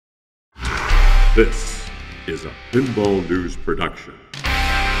This is a Pinball News production.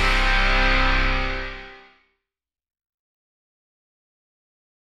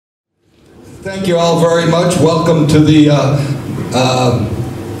 Thank you all very much. Welcome to the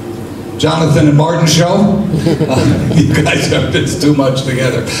Jonathan and Martin show. You guys have been too much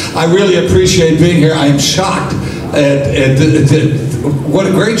together. I really appreciate being here. I am shocked at what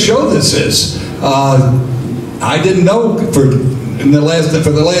a great show this is. I didn't know for the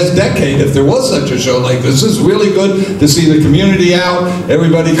last decade if there was such a show like this. This is really good to see the community out,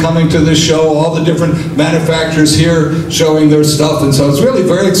 everybody coming to this show, all the different manufacturers here showing their stuff, and so it's really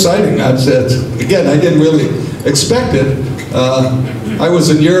very exciting. Again, I didn't really expect it. I was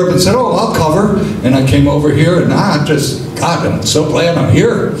in Europe and said, oh, I'll cover, and I came over here, and God, I'm so glad I'm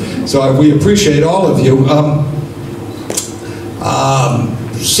here. So we appreciate all of you.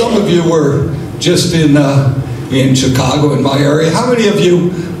 Some of you were just in Chicago, in my area. How many of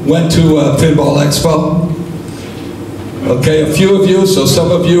you went to Pinball Expo? Okay, a few of you, so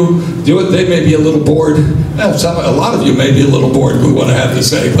some of you do it. They may be a little bored. A lot of you may be a little bored with what I have to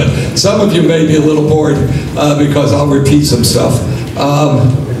say, but some of you may be a little bored because I'll repeat some stuff.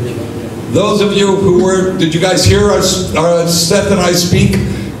 Those of you who were, did you guys hear Seth and I speak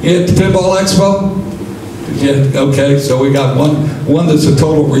at Pinball Expo? Yeah, okay, so we got one that's a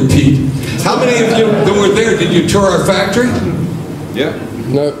total repeat. How many of you that were there, did you tour our factory? Yeah.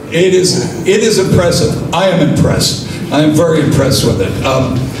 No. It is impressive. I am impressed. I am very impressed with it.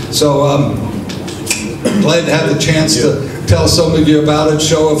 Glad to have the chance to tell some of you about it,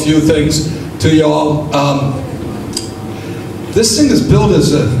 show a few things to you all. This thing is built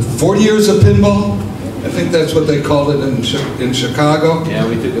as 40 years of pinball. I think that's what they called it in Chicago. Yeah,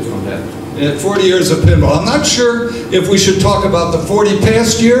 we took it from that. 40 years of pinball. I'm not sure if we should talk about the 40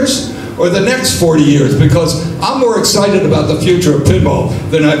 past years or the next 40 years, because I'm more excited about the future of pinball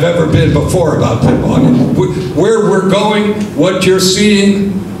than I've ever been before about pinball. I mean, where we're going, what you're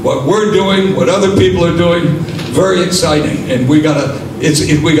seeing, what we're doing, what other people are doing, very exciting. And we got a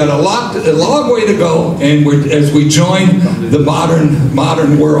long way to go, and as we join the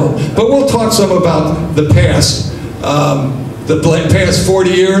modern world. But we'll talk some about the past. The past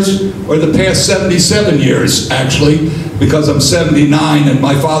 40 years, or the past 77 years, actually, because I'm 79, and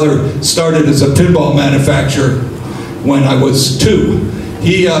my father started as a pinball manufacturer when I was 2.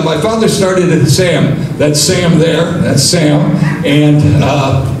 My father started at Sam. That's Sam there. That's Sam.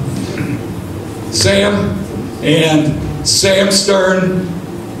 And Sam Stern.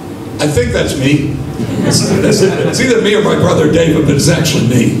 I think that's me. It's either me or my brother David, but it's actually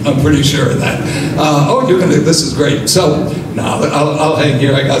me. I'm pretty sure of that. This is great. So, no, I'll hang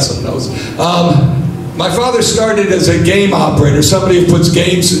here. I got some notes. My father started as a game operator, somebody who puts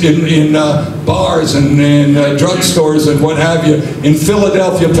games in bars and drugstores and what have you, in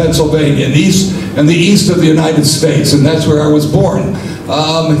Philadelphia, Pennsylvania, in the east of the United States, and that's where I was born.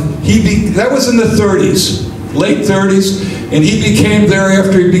 That was in the 30s. Late 30s, and he became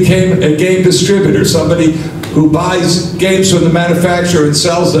thereafter, he became a game distributor, somebody who buys games from the manufacturer and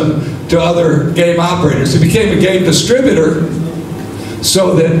sells them to other game operators. He became a game distributor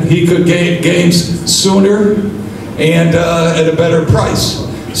so that he could get games sooner and at a better price.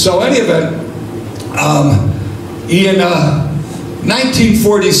 So any event, in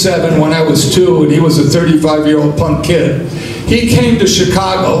 1947, when I was 2 and he was a 35-year-old punk kid, he came to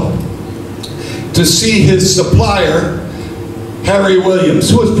Chicago to see his supplier, Harry Williams,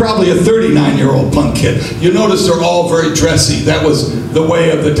 who was probably a 39-year-old punk kid. You notice they're all very dressy. That was the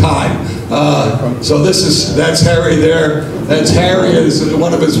way of the time. So that's Harry there. That's Harry, is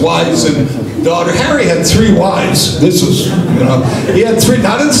one of his wives and daughter. Harry had 3 wives. This was, he had 3,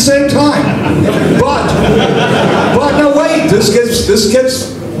 not at the same time. But no, wait, this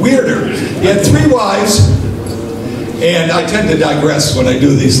gets weirder. He had 3 wives. And I tend to digress when I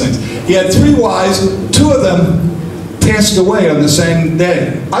do these things. He had 3 wives, 2 of them passed away on the same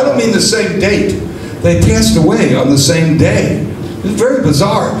day. I don't mean the same date. They passed away on the same day. It's very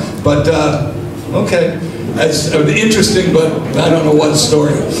bizarre, but okay. That's interesting, but I don't know what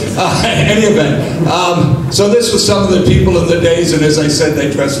story. Any event, so this was some of the people of the days, and as I said, they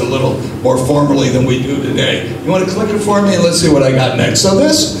dressed a little more formally than we do today. You want to click it for me, and let's see what I got next. So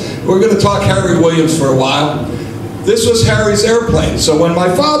we're going to talk Harry Williams for a while. This was Harry's airplane. So when my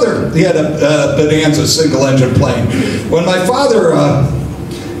father, he had a Bonanza single-engine plane. When my father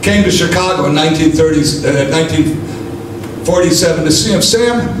came to Chicago in 1947 to see him,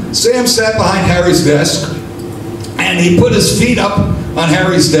 Sam sat behind Harry's desk, and he put his feet up on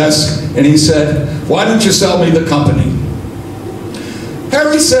Harry's desk, and he said, "Why don't you sell me the company?"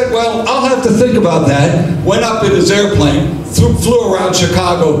 Harry said, "Well, I'll have to think about that." Went up in his airplane, flew around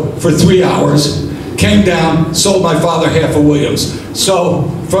Chicago for 3 hours, came down, sold my father half of Williams. So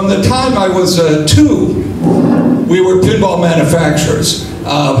from the time I was 2, we were pinball manufacturers.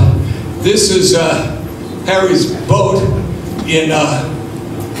 This is Harry's boat in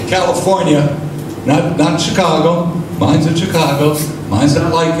California, not Chicago. Mine's in Chicago. Mine's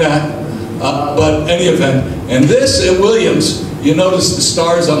not like that. But any event, and this at Williams, you notice the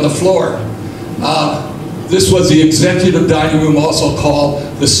stars on the floor. This was the executive dining room, also called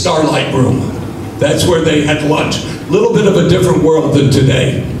the Starlight Room. That's where they had lunch. A little bit of a different world than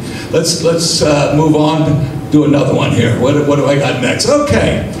today. Let's move on, do another one here. What do I got next?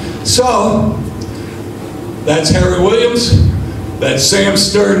 Okay, so that's Harry Williams. That's Sam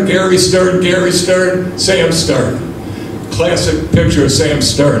Stern, Gary Stern, Gary Stern, Sam Stern. Classic picture of Sam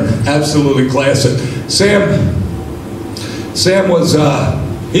Stern, absolutely classic. Sam was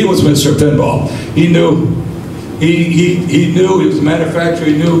he was Mr. Pinball. He knew he knew he was a manufacturer.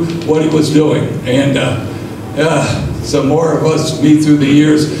 He knew what he was doing, and some more of us, me through the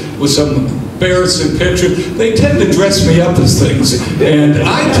years, with some embarrassing pictures. They tend to dress me up as things, and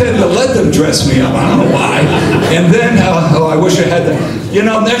I tend to let them dress me up. I don't know why. And then, oh, I wish I had that. You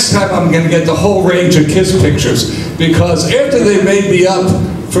know, next time I'm going to get the whole range of Kiss pictures, because after they made me up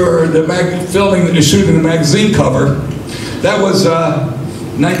for the shooting the magazine cover, that was a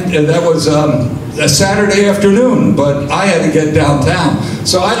Saturday afternoon, but I had to get downtown,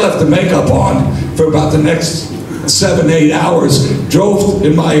 so I left the makeup on for about the next 7-8 hours, drove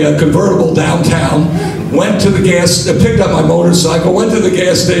in my convertible downtown, went to the picked up my motorcycle, went to the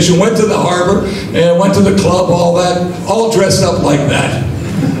gas station, went to the harbor, and went to the club, all that, all dressed up like that.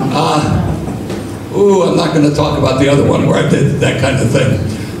 I'm not going to talk about the other one where I did that kind of thing.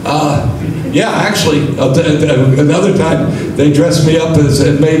 Yeah, actually, another time they dressed me up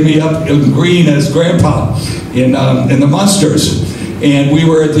and made me up in green as Grandpa in the Munsters, and we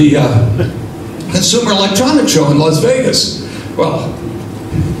were at the Consumer Electronics Show in Las Vegas. Well,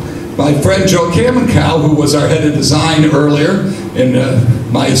 my friend Joe Kamenkow, who was our head of design earlier, and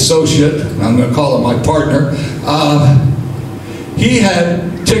my associate, I'm going to call him my partner, he had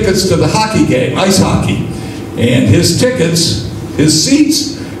tickets to the hockey game, ice hockey, and his tickets, his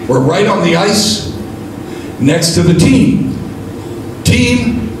seats, were right on the ice next to the team.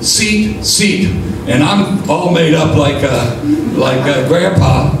 Team, seat, seat. And I'm all made up like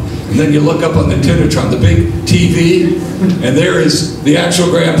Grandpa. And then you look up on the Tindertron, the big TV, and there is the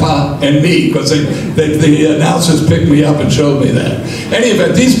actual Grandpa and me, because the announcers picked me up and showed me that. Any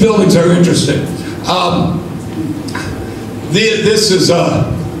event, these buildings are interesting. This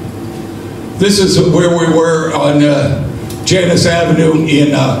is where we were on Janus Avenue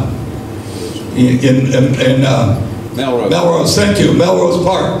in Melrose. Thank you, Melrose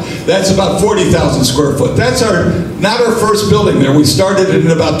Park. That's about 40,000 square foot. That's not our first building there. We started it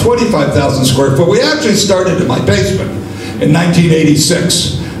in about 25,000 square foot. We actually started in my basement in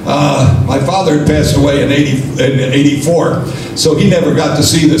 1986. My father had passed away in 84, so he never got to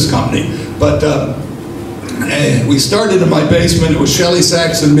see this company. But we started in my basement. It was Shelley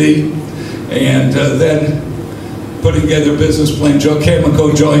Sachs and me, and then putting together a business plan. Joe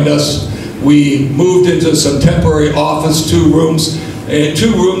Kamenkow joined us. We moved into some temporary office, two rooms in a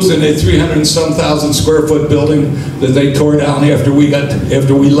 300-some thousand square foot building that they tore down after we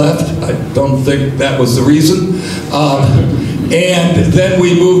left. I don't think that was the reason. And then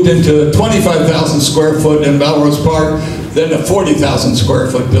we moved into a 25,000 square foot in Melrose Park, then a 40,000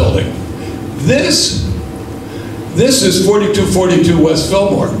 square foot building. This is 4242 West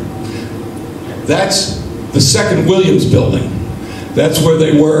Fillmore. That's the second Williams building. That's where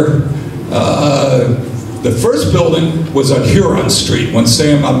they were. The first building was on Huron Street when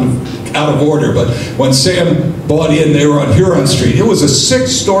Sam, I'm out of order, but when Sam bought in, they were on Huron Street. It was a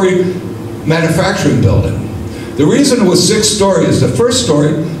 6-story manufacturing building. The reason it was 6 stories, the first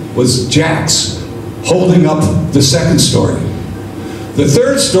story was jacks holding up the second story. The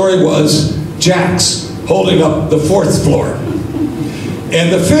third story was jacks holding up the 4th floor.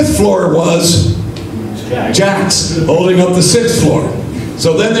 And the 5th floor was jacks holding up the 6th floor.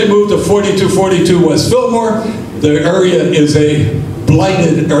 So then they moved to 4242 West Fillmore. The area is a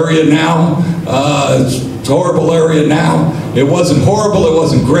blighted area now. It's a horrible area now. It wasn't horrible, it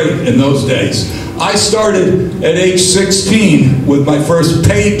wasn't great in those days. I started at age 16 with my first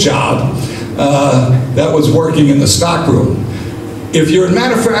paid job. That was working in the stockroom. If you're in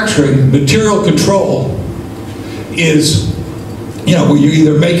manufacturing, material control is, you know, where you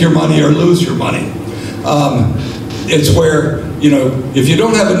either make your money or lose your money. It's where, you know, if you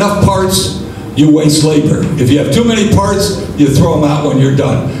don't have enough parts, you waste labor. If you have too many parts, you throw them out when you're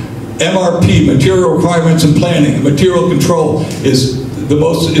done. MRP, material requirements and planning, material control is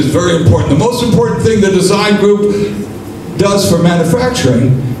very important. The most important thing the design group does for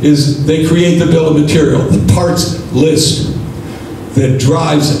manufacturing is they create the bill of material, the parts list that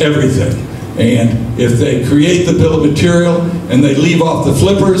drives everything. And if they create the bill of material and they leave off the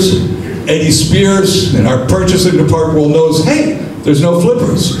flippers, Eddie Spears in our purchasing department will knows, hey, there's no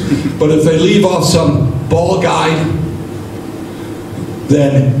flippers. But if they leave off some ball guide,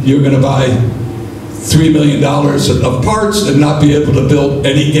 then you're going to buy $3 million of parts and not be able to build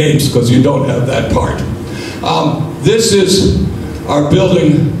any games because you don't have that part. This is our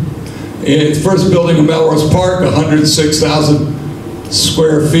building, first building in Melrose Park, 106,000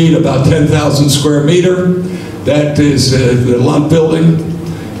 square feet, about 10,000 square meter. That is the Lunt building.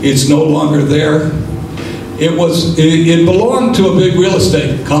 It's no longer there. It belonged to a big real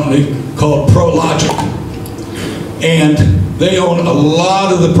estate company called ProLogic, and they own a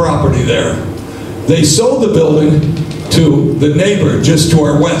lot of the property there. They sold the building to the neighbor just to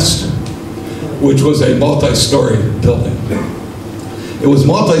our west, which was a multi-story building. It was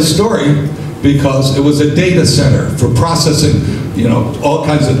multi-story because it was a data center for processing, all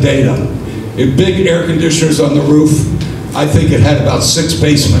kinds of data. Big air conditioners on the roof. I think it had about 6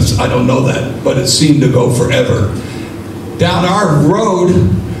 basements. I don't know that, but it seemed to go forever. Down our road,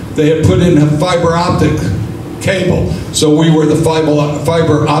 they had put in a fiber optic cable, so we were the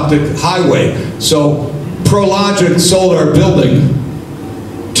fiber optic highway. So ProLogic sold our building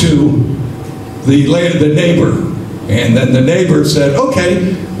to the neighbor, and then the neighbor said,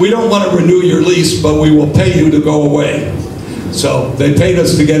 okay, we don't want to renew your lease, but we will pay you to go away. So they paid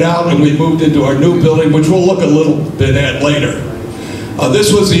us to get out, and we moved into our new building, which we'll look a little bit at later.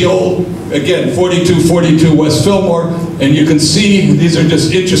 This was the old, again, 4242 West Fillmore, and you can see these are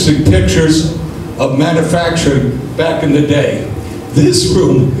just interesting pictures of manufacturing back in the day. This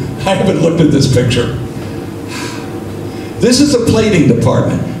room, I haven't looked at this picture. This is a plating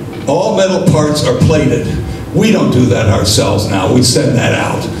department. All metal parts are plated. We don't do that ourselves now. We send that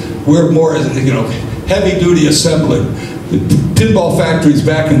out. We're more, heavy-duty assembly. The pinball factories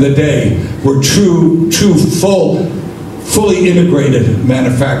back in the day were fully integrated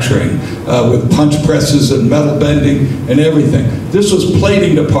manufacturing with punch presses and metal bending and everything. This was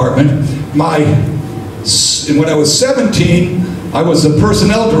plating department. When I was 17, I was the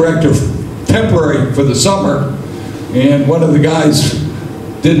personnel director temporary for the summer, and one of the guys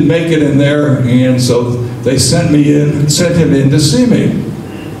didn't make it in there, and so they sent him in to see me.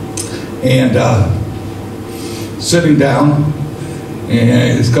 And sitting down,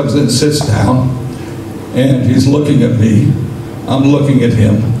 and he comes in and sits down, and he's looking at me. I'm looking at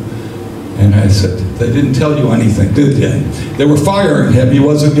him, and I said, they didn't tell you anything, did they? They were firing him. He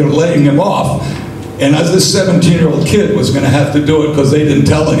wasn't laying him off. And as this 17-year-old kid was going to have to do it because they didn't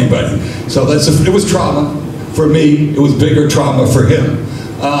tell anybody. So it was trauma for me. It was bigger trauma for him.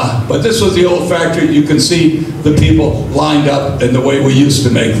 But this was the old factory. You can see the people lined up and the way we used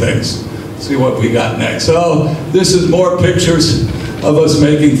to make things. Let's see what we got next. So this is more pictures of us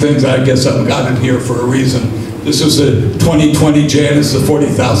making things. I guess I've got it here for a reason. This is a 2020 Janus, a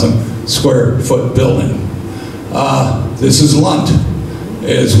 40,000 square foot building. This is Lunt.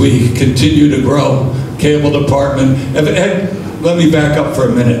 As we continue to grow, cable department. Let me back up for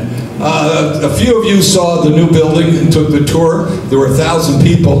a minute. A few of you saw the new building and took the tour. There were 1,000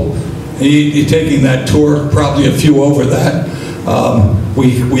 people taking that tour, probably a few over that.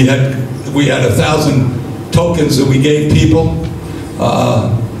 We had 1,000 tokens that we gave people,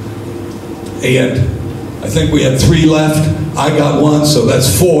 and I think we had 3 left. I got 1, so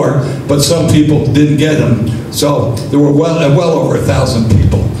that's 4, but some people didn't get them. So there were well over 1,000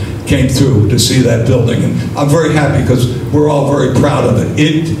 people came through to see that building, and I'm very happy because we're all very proud of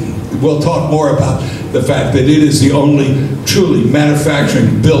it. We'll talk more about the fact that it is the only truly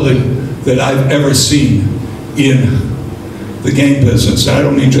manufacturing building that I've ever seen in the game business. And I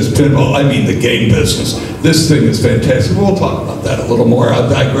don't mean just pinball, I mean the game business. This thing is fantastic. We'll talk about that a little more. I'll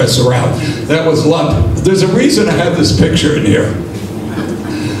digress around. That was Lunt. There's a reason I have this picture in here.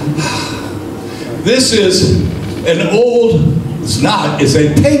 This is it's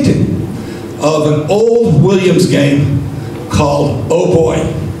a painting of an old Williams game called Oh Boy.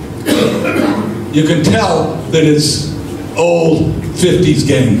 You can tell that it's old 50s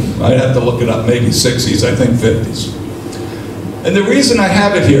game. I'd have to look it up, maybe 60s, I think 50s. And the reason I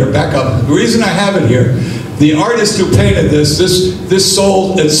have it here, back up, the reason I have it here, the artist who painted this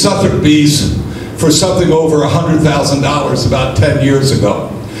sold at Sotheby's for something over $100,000 about 10 years ago.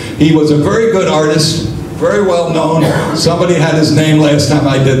 He was a very good artist, very well known. Somebody had his name last time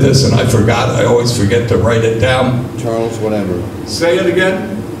I did this and I forgot. I always forget to write it down. Charles whatever. Say it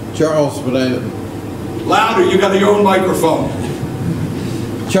again. Charles, but Louder, you got your own microphone.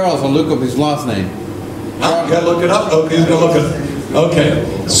 Charles, I'll look up his last name. You gotta look it up? Okay, he's gonna look it up.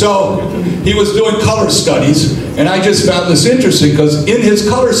 Okay, so he was doing color studies, and I just found this interesting because in his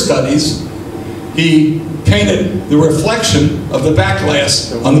color studies, he painted the reflection of the back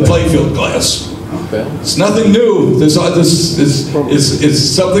glass on the playfield glass. It's nothing new. This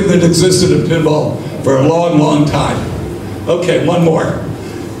is something that existed in pinball for a long, long time. Okay, one more.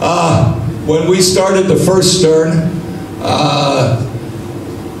 When we started the first Stern,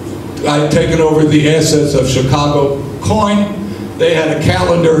 I'd taken over the assets of Chicago Coin. They had a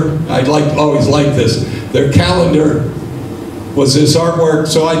calendar. I always liked this. Their calendar was this artwork,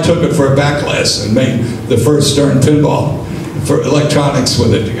 so I took it for a back glass and made the first Stern Pinball for electronics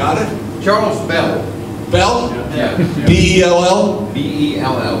with it. You got it? Charles Bell. Bell? Yeah. B-E-L-L?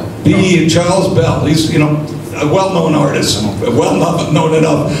 B-E-L-L. Charles Bell. He's, you know, a well-known artist. Well-known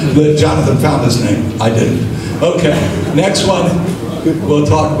enough that Jonathan found his name. I didn't. Okay, next one we'll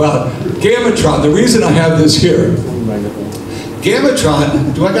talk about Gamatron. The reason I have this here,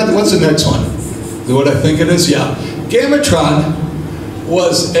 Gamatron, what's the next one? What I think it is? Yeah. Gamatron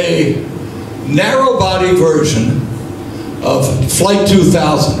was a narrow body version of Flight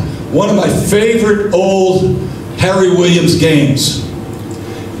 2000, one of my favorite old Harry Williams games.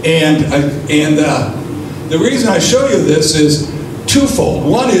 And the reason I show you this is twofold.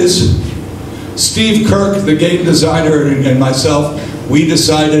 One is Steve Kirk, the game designer, and myself, we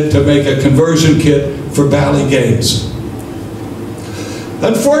decided to make a conversion kit for Bally Games.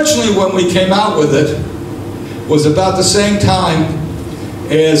 Unfortunately, when we came out with it, was about the same time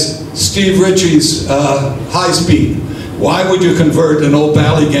as Steve Ritchie's High Speed. Why would you convert an old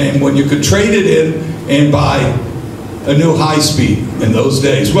Bally game when you could trade it in and buy a new High Speed in those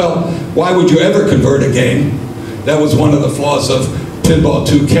days? Well, why would you ever convert a game? That was one of the flaws of Pinball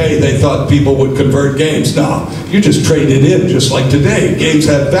 2K. They thought people would convert games. No, you just trade it in just like today. Games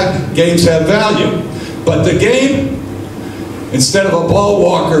have value. But the game, instead of a ball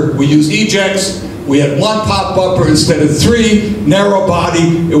walker, we used ejects. We had one pop bumper instead of three, narrow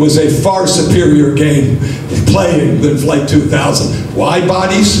body. It was a far superior game playing than Flight 2000. Wide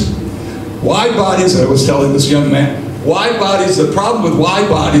bodies? Wide bodies, I was telling this young man, wide bodies, the problem with wide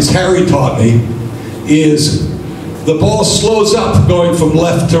bodies, Harry taught me, is the ball slows up going from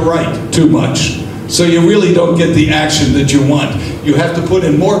left to right too much. So you really don't get the action that you want. You have to put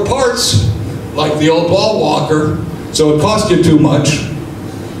in more parts, like the old ball walker, so it costs you too much.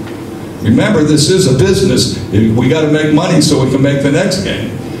 Remember, this is a business. We got to make money so we can make the next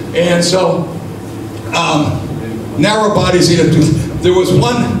game. And so, narrow bodies, there was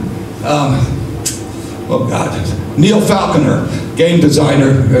one, oh God, Neil Falconer, game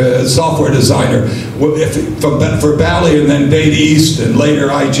designer, software designer, for Bally and then Data East and later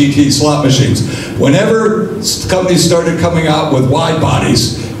IGT slot machines. Whenever companies started coming out with wide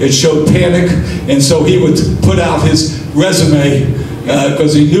bodies, it showed panic, and so he would put out his resume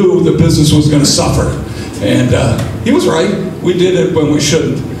because he knew the business was going to suffer. And he was right. We did it when we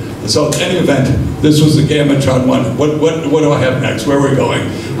shouldn't. So in any event, this was the Gamatron one. What do I have next? Where are we going?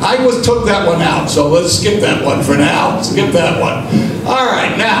 I took that one out, so let's skip that one for now. Skip that one. All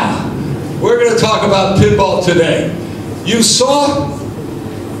right, now, we're going to talk about pinball today. You saw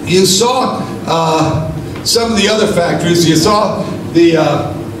some of the other factories. You saw the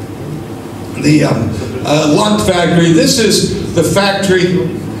Lunt factory. This is the factory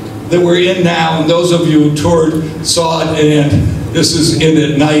that we're in now, and those of you who toured saw it, and this is in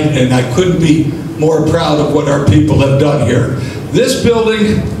at night, and I couldn't be more proud of what our people have done here. This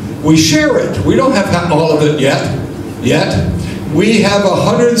building, we share it. We don't have all of it yet. We have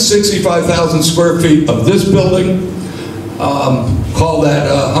 165,000 square feet of this building. Call that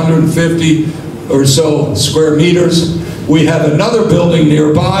 150 or so square meters. We have another building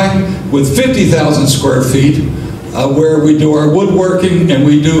nearby with 50,000 square feet where we do our woodworking and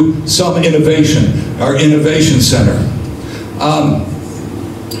we do some innovation, our innovation center.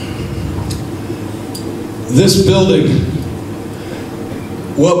 This building,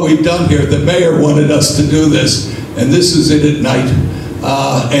 what we've done here, the mayor wanted us to do this, and this is it at night,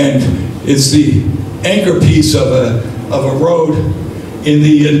 and it's the anchor piece of a road in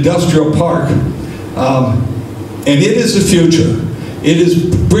the industrial park, and it is the future. It is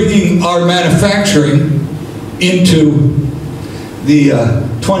bringing our manufacturing into the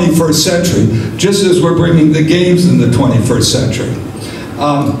 21st century, just as we're bringing the games in the 21st century.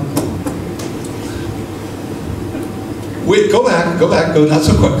 Wait, go back, not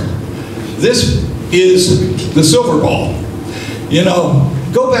so quick. This is the silver ball. You know,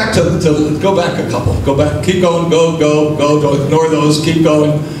 Go back go back a couple. Go back. Keep going. Go. Don't ignore those. Keep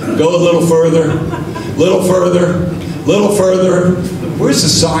going. Go a little further. Little further. Little further. Where's the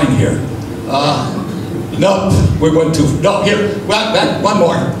sign here? No, we went too. No, here. Back. One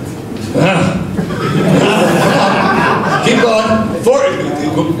more. Keep going.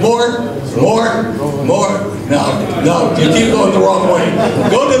 More. No. You keep going the wrong way.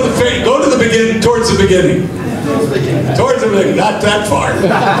 Go to the beginning. Towards the beginning. Towards the beginning. Not that far.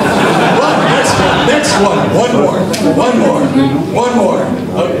 Next one. One more.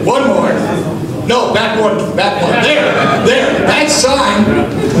 No, back one. There. That sign,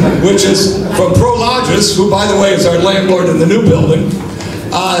 which is from Prologis, who, by the way, is our landlord in the new building.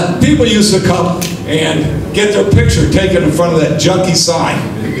 People used to come and get their picture taken in front of that junky sign.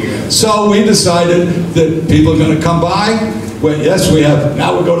 So we decided that people are going to come by. Well, yes, we have.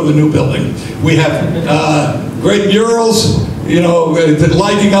 Now we go to the new building. We have great murals,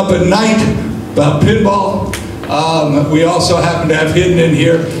 lighting up at night about pinball. We also happen to have hidden in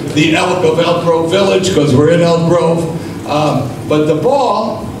here the elk of Elk Grove Village, because we're in Elk Grove. But the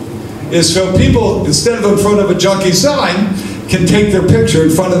ball is so people, instead of in front of a junky sign, can take their picture in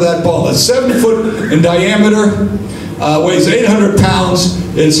front of that ball. It's 7 foot in diameter, weighs 800 pounds,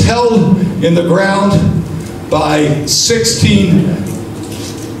 is held in the ground by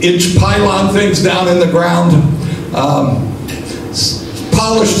 16-inch pylon things down in the ground,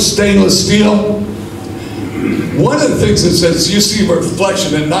 polished stainless steel. One of the things that says, you see a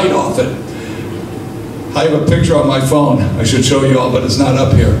reflection at night off it. I have a picture on my phone. I should show you all, but it's not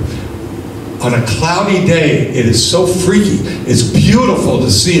up here. On a cloudy day, it is so freaky. It's beautiful to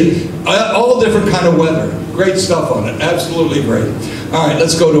see it. All different kind of weather. Great stuff on it. Absolutely great. All right,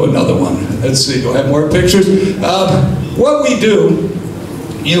 let's go to another one. Let's see. Do I have more pictures? What we do,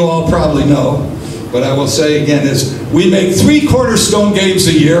 you all probably know, but I will say again, is we make 3 cornerstone games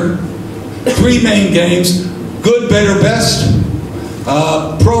a year. 3 main games: Good, Better, Best,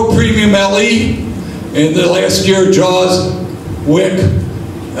 Pro, Premium, LE. In the last year, Jaws, Wick,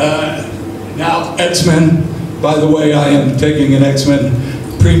 now X-Men. By the way, I am taking an X-Men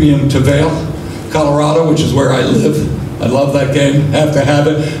Premium to Vail, Colorado, which is where I live. I love that game, have to have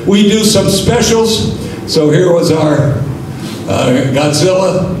it. We do some specials. So here was our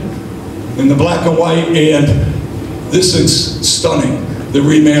Godzilla in the black and white, and this is stunning. The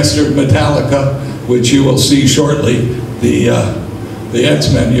remastered Metallica, which you will see shortly, the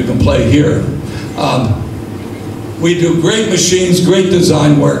X-Men you can play here. We do great machines, great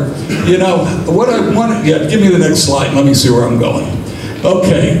design work. What I want, give me the next slide, let me see where I'm going.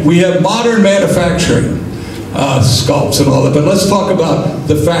 Okay, we have modern manufacturing, sculpts and all that, but let's talk about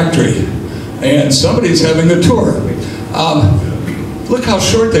the factory. And somebody's having a tour. Look how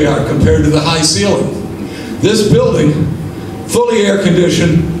short they are compared to the high ceiling. This building, fully air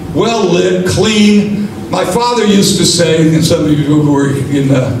conditioned, well lit, clean. My father used to say, and some of you who are in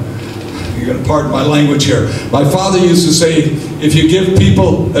you're going to pardon my language here. My father used to say, if you give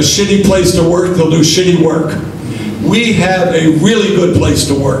people a shitty place to work, they'll do shitty work. We have a really good place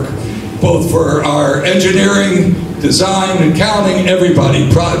to work, both for our engineering, design, accounting,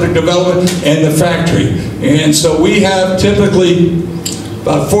 everybody, product development, and the factory. And so we have typically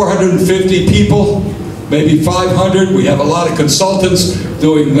about 450 people, maybe 500. We have a lot of consultants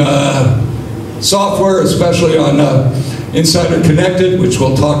doing software, especially on Insider Connected, which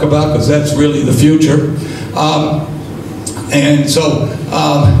we'll talk about because that's really the future. And so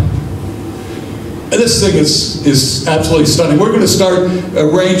this thing is absolutely stunning. We're going to start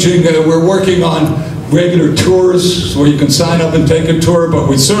arranging, we're working on regular tours where you can sign up and take a tour, but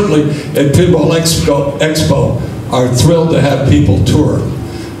we certainly at Pinball Expo are thrilled to have people tour.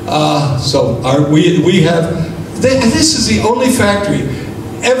 We have, this is the only factory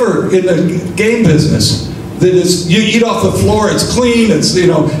ever in the game business that is, you eat off the floor, it's clean, it's,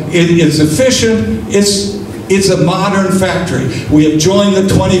 it's efficient, it's a modern factory. We have joined the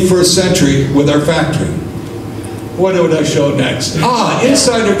 21st century with our factory. What would I show next?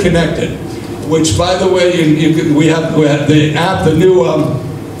 Insider Connected, which, by the way, we have the app, the new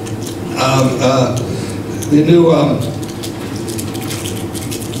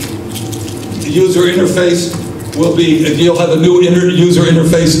user interface will be, you'll have a new user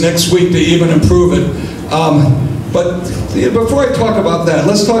interface next week to even improve it. But before I talk about that,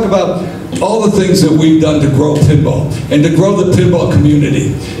 let's talk about all the things that we've done to grow pinball and to grow the pinball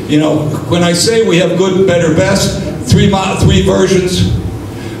community. When I say we have good, better, best, three versions,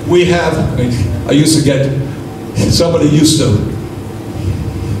 we have, I used to get, somebody used to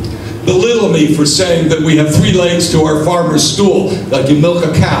belittle me for saying that we have 3 legs to our farmer's stool, like you milk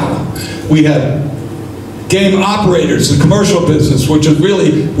a cow. We have game operators, the commercial business, which is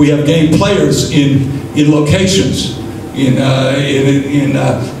really, we have game players in locations. In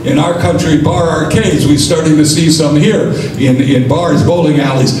our country, bar arcades, we're starting to see some here, in bars, bowling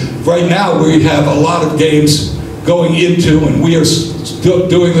alleys. Right now, we have a lot of games going into, and we are still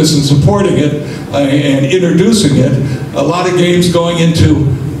doing this and supporting it and introducing it, a lot of games going into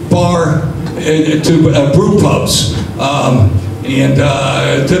brew pubs.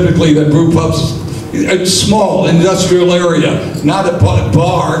 Typically the brew pubs, a small industrial area, not a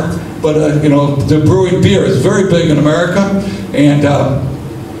bar, but you know, the brewing beer is very big in America, and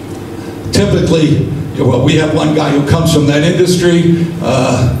typically, well, we have one guy who comes from that industry,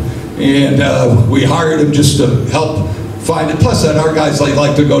 and we hired him just to help find it. Plus, that our guys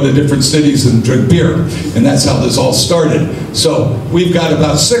like to go to different cities and drink beer, and that's how this all started. So we've got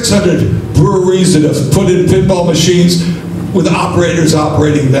about 600 breweries that have put in pinball machines with operators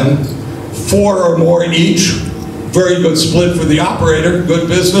operating them, 4 or more each. Very good split for the operator, good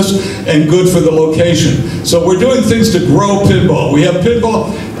business, and good for the location. So we're doing things to grow pinball. We have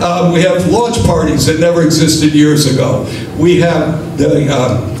pinball, we have launch parties that never existed years ago. We have the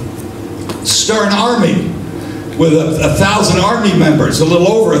Stern Army with 1,000 Army members, a little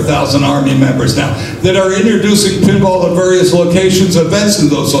over 1,000 Army members now, that are introducing pinball at various locations, events in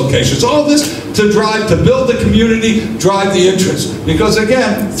those locations. All this to build the community, drive the interest. Because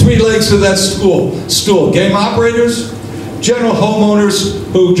again, 3 legs to that stool. Game operators, general homeowners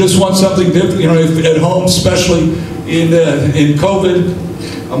who just want something different, you know, at home, especially in COVID.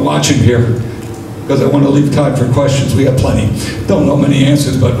 I'm watching here because I want to leave time for questions. We got plenty. Don't know many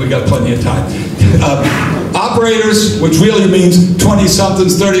answers, but we got plenty of time. Operators, which really means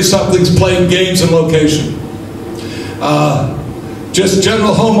 20-somethings, 30-somethings playing games in location. Just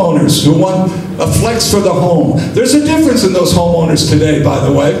general homeowners who want a flex for the home. There's a difference in those homeowners today, by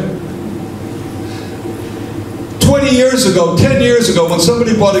the way. 20 years ago, 10 years ago, when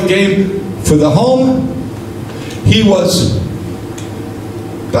somebody bought a game for the home, he was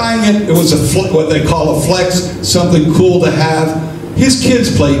buying it. It was what they call a flex, something cool to have. His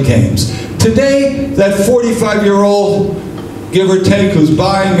kids played games. Today, that 45-year-old, give or take, who's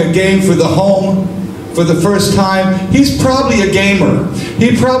buying a game for the home for the first time, he's probably a gamer.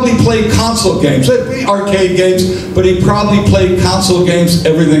 He probably played console games, arcade games, but he probably played console games,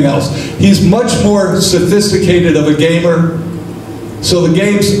 everything else. He's much more sophisticated of a gamer, so the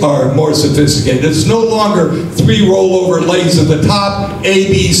games are more sophisticated. It's no longer 3 rollover legs at the top, A,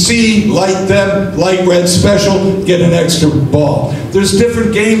 B, C, light them, light red special, get an extra ball. There's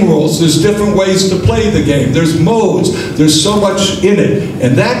different game rules, there's different ways to play the game, there's modes, there's so much in it.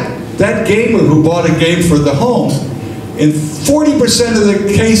 And that gamer who bought a game for the home, in 40% of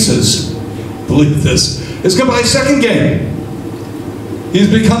the cases, believe this, is going to buy a second game. He's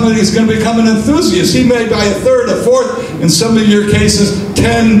going to become an enthusiast. He may buy a 3rd, a 4th, in some of your cases,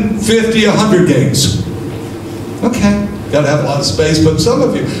 10, 50, 100 games. Okay, got to have a lot of space, but some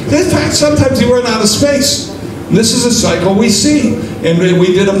of you, in fact, sometimes you run out of space. And this is a cycle we see. And we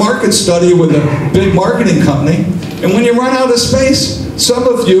did a market study with a big marketing company, and when you run out of space, some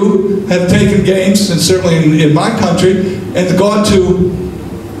of you have taken games, and certainly in my country, and gone to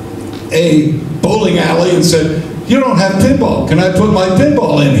a bowling alley and said, you don't have pinball, can I put my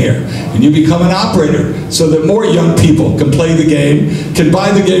pinball in here? And you become an operator so that more young people can play the game, can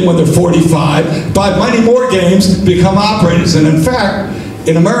buy the game when they're 45, buy many more games, become operators. And in fact,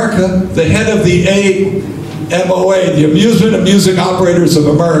 in America, the head of the AMOA, the Amusement and Music Operators of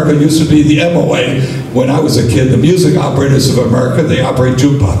America, used to be the MOA when I was a kid, the Music Operators of America. They operate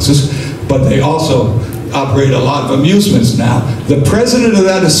jukeboxes, but they also operate a lot of amusements now. The president of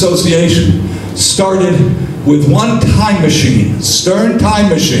that association started with one time machine, Stern time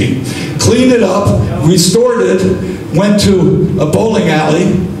machine, cleaned it up, restored it, went to a bowling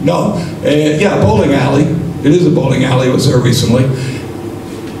alley, bowling alley, it is a bowling alley, I was there recently,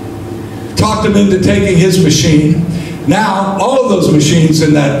 talked him into taking his machine. Now, all of those machines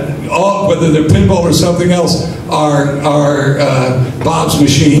in that, whether they're pinball or something else, are Bob's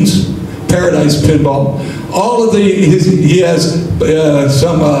machines, Paradise Pinball. All of he has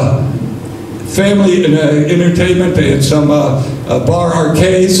some family entertainment and some bar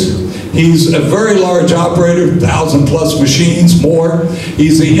arcades. He's a very large operator, 1,000+ machines, more.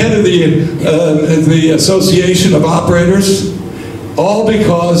 He's the head of the Association of Operators, all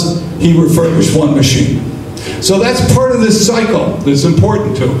because he refurbished one machine. So that's part of this cycle that's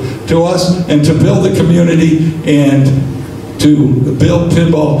important to us, and to build the community and to build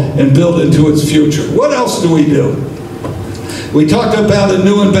pinball and build into its future. What else do we do? We talked about a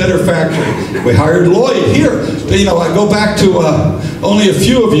new and better factory. We hired Lloyd here. You know, I go back to only a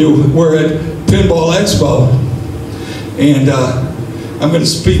few of you were at Pinball Expo, and I'm going to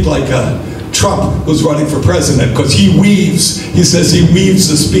speak like Trump, who's running for president, because he says he weaves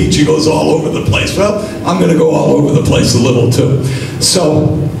the speech, he goes all over the place. Well, I'm going to go all over the place a little too.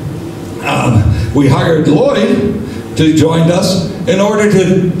 So we hired Lloyd to join us in order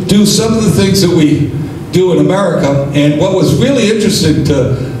to do some of the things that we do in America. And what was really interesting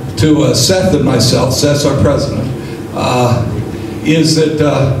to Seth and myself, Seth's our president, is that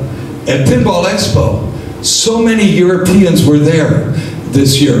at Pinball Expo, so many Europeans were there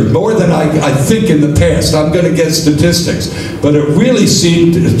this year, more than I think in the past. I'm going to get statistics, but it really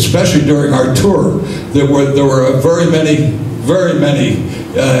seemed, especially during our tour, there were very many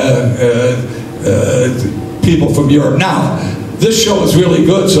people from Europe. Now, this show is really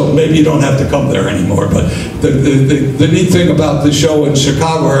good, so maybe you don't have to come there anymore, but the neat thing about the show in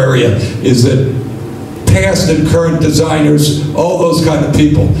Chicago area is that past and current designers, all those kind of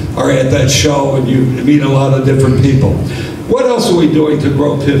people are at that show, and you meet a lot of different people. What else are we doing to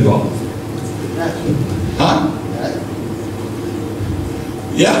grow pinball? Huh?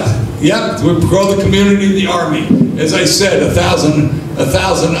 Yeah, we grow the community, the Army. As I said,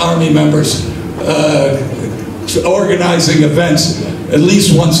 1,000 Army members organizing events at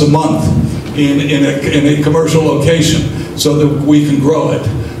least once a month in a commercial location so that we can grow it.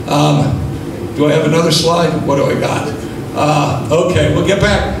 Do I have another slide? What do I got? Okay, we'll get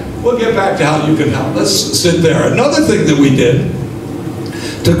back to how you can help. Let's sit there. Another thing that we did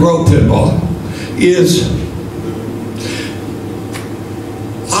to grow pinball is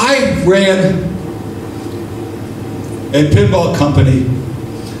I ran a pinball company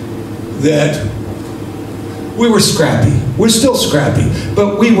that we were scrappy. We're still scrappy,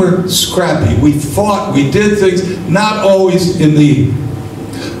 but we were scrappy. We fought, we did things, not always in the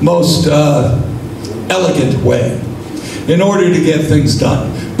most elegant way, in order to get things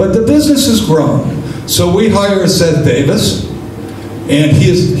done. But the business has grown. So we hire Seth Davis, and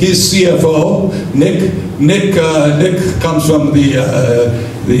he's CFO. Nick comes from the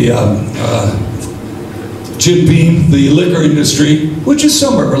Jim Beam, the liquor industry, which is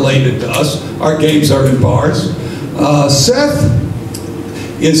somewhat related to us. Our games are in bars. Seth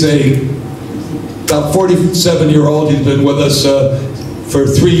is about 47-year-old. He's been with us for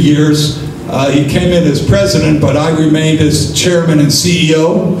 3 years. He came in as president, but I remained as chairman and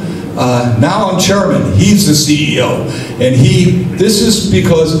CEO. Now I'm chairman, he's the CEO. And this is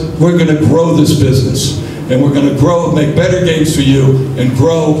because we're going to grow this business. And we're going to grow, make better games for you, and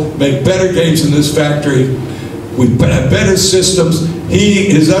make better games in this factory. We have better systems.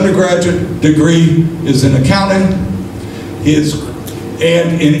 His undergraduate degree is in accounting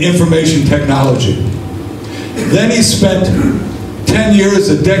and in information technology. Then he spent 10 years,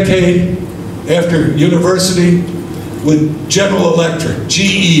 a decade after university, with General Electric,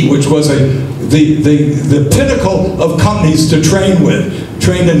 GE, which was the pinnacle of companies to train with,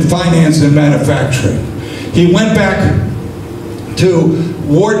 trained in finance and manufacturing. He went back to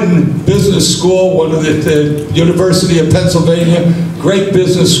Wharton Business School, one of the University of Pennsylvania, great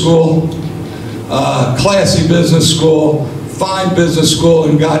business school, classy business school, fine business school,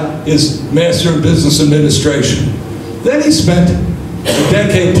 and got his Master in Business Administration. Then he spent a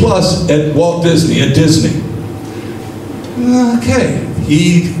decade plus at Walt Disney, at Disney. Okay,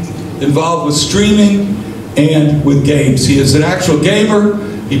 he involved with streaming and with games. He is an actual gamer,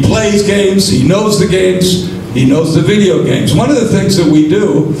 he plays games, he knows the games, he knows the video games. One of the things that we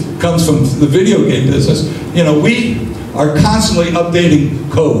do comes from the video game business. You know, we are constantly updating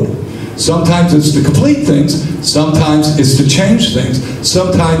code. Sometimes it's to complete things, sometimes it's to change things,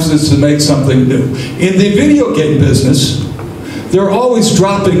 sometimes it's to make something new. In the video game business, they're always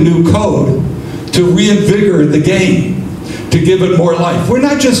dropping new code to reinvigorate the game, to give it more life. We're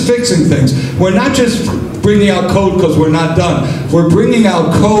not just fixing things. We're not just bringing out code because we're not done. We're bringing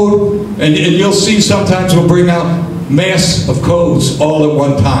out code, and you'll see sometimes we'll bring out mass of codes all at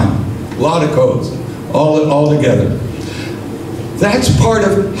one time. A lot of codes, all together. That's part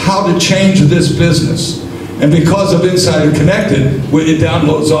of how to change this business. And because of Insider Connected, it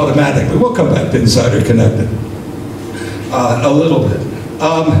downloads automatically. We'll come back to Insider Connected a little bit.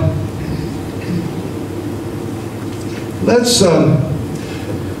 Let's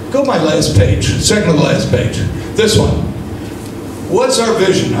go my last page, second to the last page. This one. What's our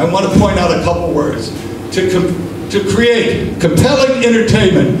vision? I want to point out a couple words. To create compelling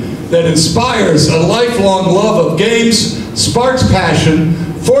entertainment that inspires a lifelong love of games, sparks passion,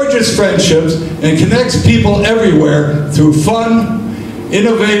 forges friendships, and connects people everywhere through fun,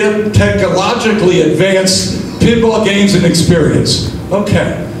 innovative, technologically advanced pinball games and experience.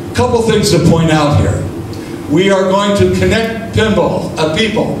 Okay, a couple things to point out here. We are going to connect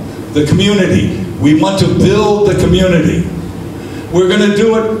people the community. We want to build the community. We're going to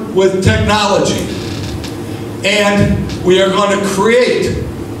do it with technology. And we are going to create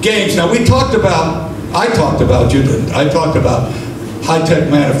games. Now I talked about high-tech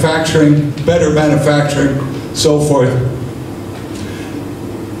manufacturing, better manufacturing, so forth.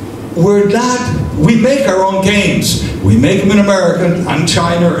 We make our own games. We make them in America, not in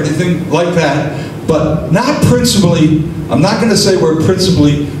China or anything like that, but not principally, I'm not going to say we're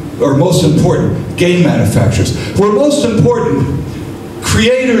principally or most important game manufacturers. We're most important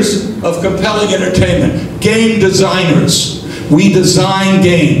creators of compelling entertainment, game designers. We design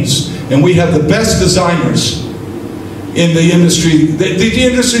games, and we have the best designers in the industry that the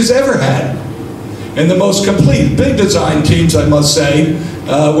industry's ever had, and the most complete. Big design teams, I must say,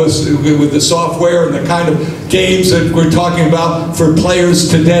 with the software and the kind of games that we're talking about for players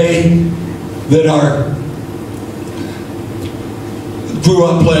today that grew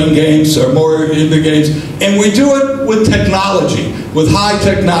up playing games, are more into games. And we do it with technology, with high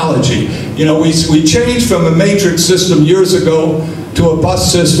technology. You know, we changed from a matrix system years ago to a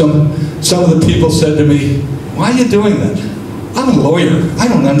bus system. Some of the people said to me, "Why are you doing that?" I'm a lawyer. I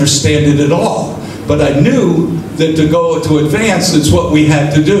don't understand it at all. But I knew that to go to advance is what we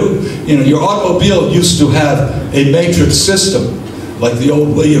had to do. You know, your automobile used to have a matrix system, like the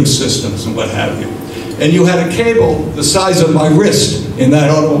old Williams systems and what have you. And you had a cable the size of my wrist in that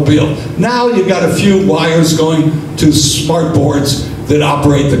automobile. Now you've got a few wires going to smart boards that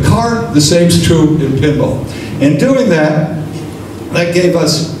operate the car. The same's true in pinball. And doing that, that gave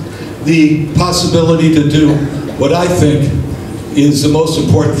us the possibility to do what I think is the most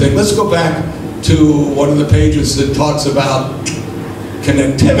important thing. Let's go back to one of the pages that talks about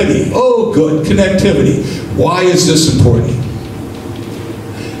connectivity. Oh, good, connectivity. Why is this important?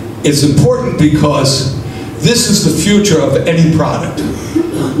 It's important because this is the future of any product.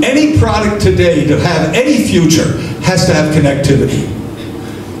 Any product today, to have any future, has to have connectivity.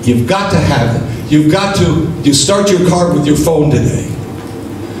 You've got to have it. You start your car with your phone today.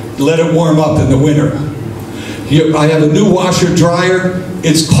 Let it warm up in the winter. I have a new washer dryer.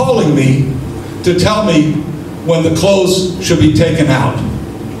 It's calling me to tell me when the clothes should be taken out.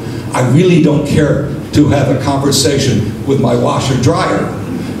 I really don't care to have a conversation with my washer dryer,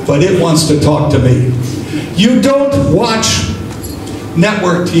 but it wants to talk to me. You don't watch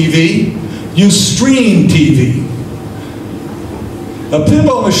network TV, you stream TV. A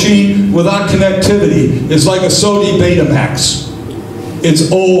pinball machine without connectivity is like a Sony Betamax.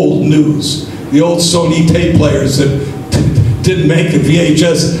 It's old news. The old Sony tape players that didn't make a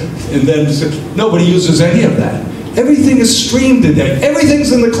VHS, and then nobody uses any of that. Everything is streamed today.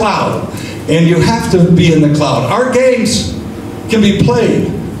 Everything's in the cloud, and you have to be in the cloud. Our games can be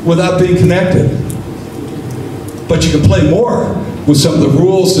played without being connected, but you can play more with some of the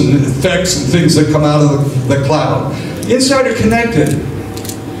rules and effects and things that come out of the cloud. Insider Connected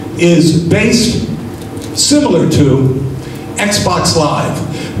is based similar to Xbox Live.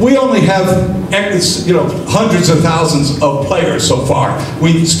 We only have, you know, hundreds of thousands of players so far.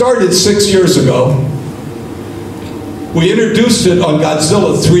 We started 6 years ago. We introduced it on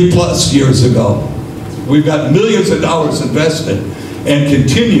Godzilla 3+ years ago. We've got millions of dollars invested and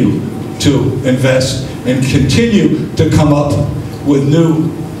continue to invest and continue to come up with new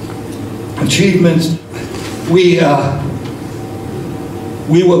achievements. We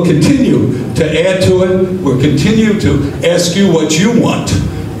will continue to add to it. We'll continue to ask you what you want.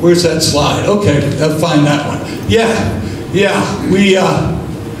 Where's that slide? Okay, I'll find that one.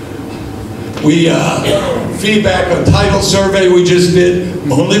 Feedback on title survey we just did.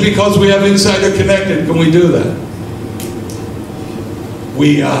 Only because we have Insider Connected can we do that.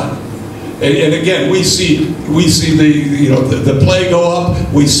 And again, we see the play go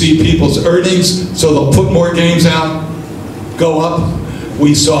up. We see people's earnings, so they'll put more games out, go up.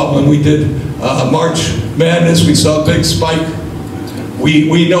 We saw when we did March Madness, we saw a big spike.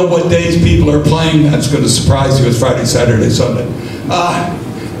 We know what days people are playing. That's going to surprise you. It's Friday, Saturday, Sunday.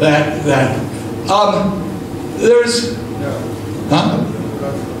 There's, huh?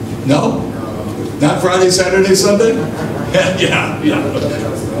 No? Not Friday, Saturday, Sunday? Yeah.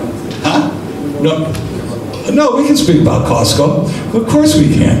 Huh? No, we can speak about Costco. Of course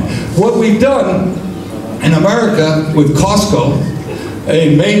we can. What we've done in America with Costco,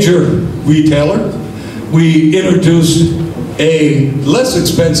 a major retailer, we introduced a less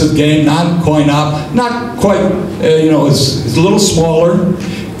expensive game, non-coin op, not quite, it's a little smaller.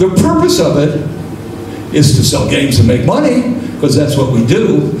 The purpose of it is to sell games and make money, because that's what we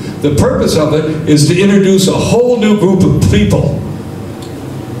do. The purpose of it is to introduce a whole new group of people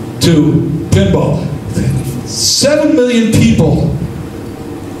to pinball. 7 million people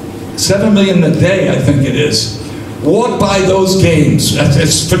 7 million a day, I think it is. Walk by those games.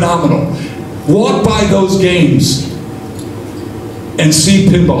 It's phenomenal. Walk by those games and see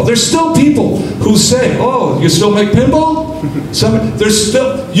pinball. There's still people who say, oh, you still make pinball? There's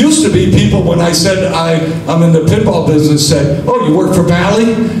still, used to be people when I said I'm in the pinball business said, oh, you work for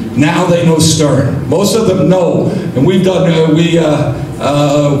Bally? Now they know Stern. Most of them know. And we've done, with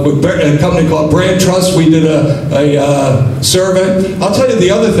a company called Brand Trust, we did a survey. I'll tell you the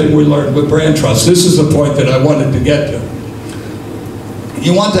other thing we learned with Brand Trust. This is the point that I wanted to get to.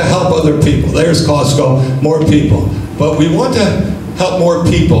 You want to help other people. There's Costco, more people. But we want to help more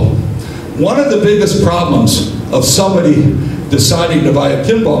people. One of the biggest problems of somebody deciding to buy a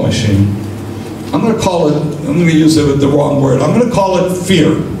pinball machine, I'm going to call it, I'm going to use the wrong word, I'm going to call it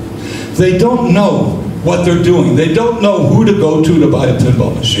fear. They don't know what they're doing. They don't know who to go to buy a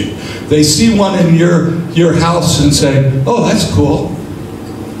pinball machine. They see one in your house and say, oh, that's cool.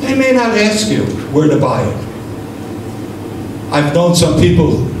 They may not ask you where to buy it. I've known some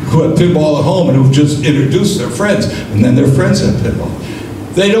people who have pinball at home and who've just introduced their friends, and then their friends have pinball.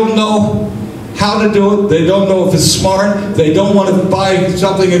 They don't know how to do it. They don't know if it's smart. They don't want to buy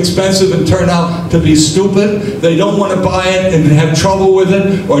something expensive and turn out to be stupid. They don't want to buy it and have trouble with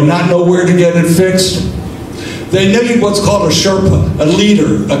it or not know where to get it fixed. They need what's called a Sherpa, a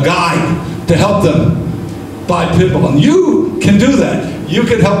leader, a guide to help them buy pinball. And you can do that. You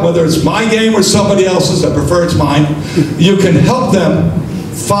can help, whether it's my game or somebody else's, I prefer it's mine. You can help them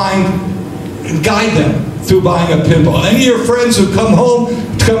find and guide them through buying a pinball. Any of your friends who come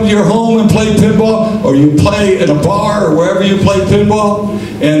to your home and play pinball, or you play in a bar or wherever you play pinball,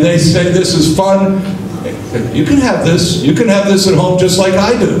 and they say this is fun, you can have this. You can have this at home just like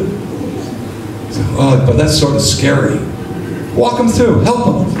I do. Oh, but that's sort of scary. Walk them through, help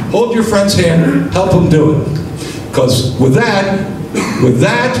them. Hold your friend's hand, help them do it. Because with that,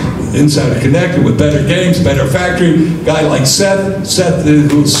 Insider Connected, with better games, better factory, guy like Seth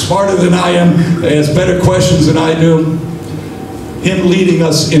who's smarter than I am, has better questions than I do, him leading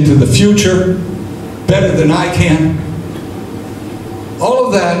us into the future better than I can. All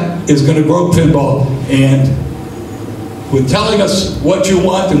of that is going to grow pinball, and with telling us what you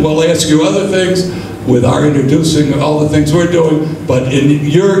want, and we'll ask you other things, with our introducing all the things we're doing, but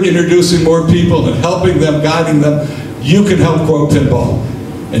you're introducing more people and helping them, guiding them, you can help grow pinball,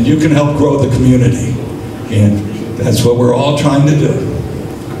 and you can help grow the community. And that's what we're all trying to do.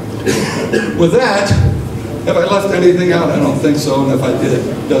 With that, have I left anything out? I don't think so, and if I did,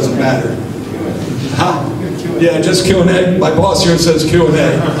 it doesn't matter. Huh? Yeah, just Q&A. My boss here says Q&A.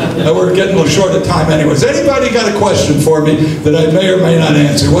 We're getting a little short of time anyways. Anybody got a question for me that I may or may not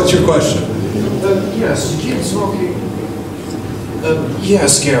answer? What's your question? Yes, you keep talking.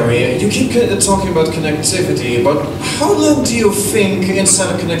 Yes, Gary, you keep talking about connectivity, but how long do you think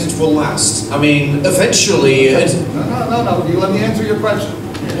Insider Connected will last? I mean, eventually... No, you let me answer your question.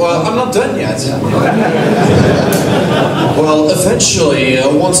 Well, I'm not done yet. Well, eventually,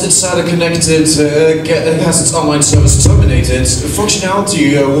 once Insider Connected has its online service terminated,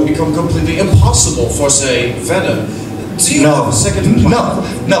 functionality will become completely impossible for, say, Venom. Do you have a second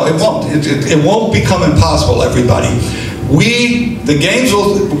plan? No, it won't. It won't become impossible, everybody. The games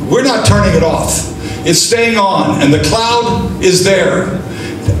we're not turning it off. It's staying on, and the cloud is there.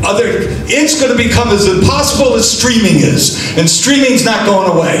 It's going to become as impossible as streaming is, and streaming's not going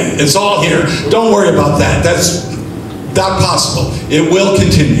away. It's all here. Don't worry about that. That's not possible. It will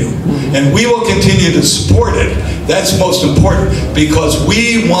continue, and we will continue to support it. That's most important, because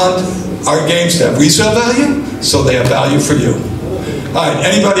we want our games to have resale value, so they have value for you. All right,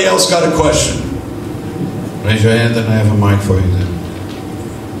 anybody else got a question? Raise your hand and I have a mic for you then.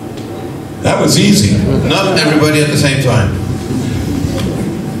 That was easy. Not everybody at the same time.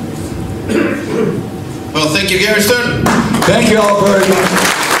 Well, thank you, Gary Stern. Thank you all very much.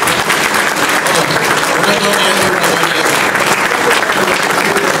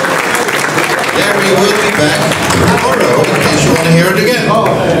 Gary will be back tomorrow in case you want to hear it again.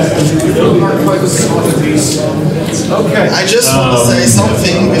 Okay. I just want to say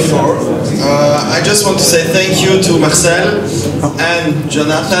something before. I just want to say thank you to Marcel and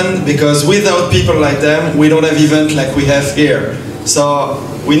Jonathan, because without people like them, we don't have events like we have here. So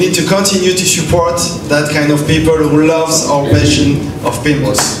we need to continue to support that kind of people who loves our passion of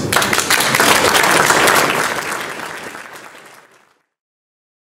pinballs.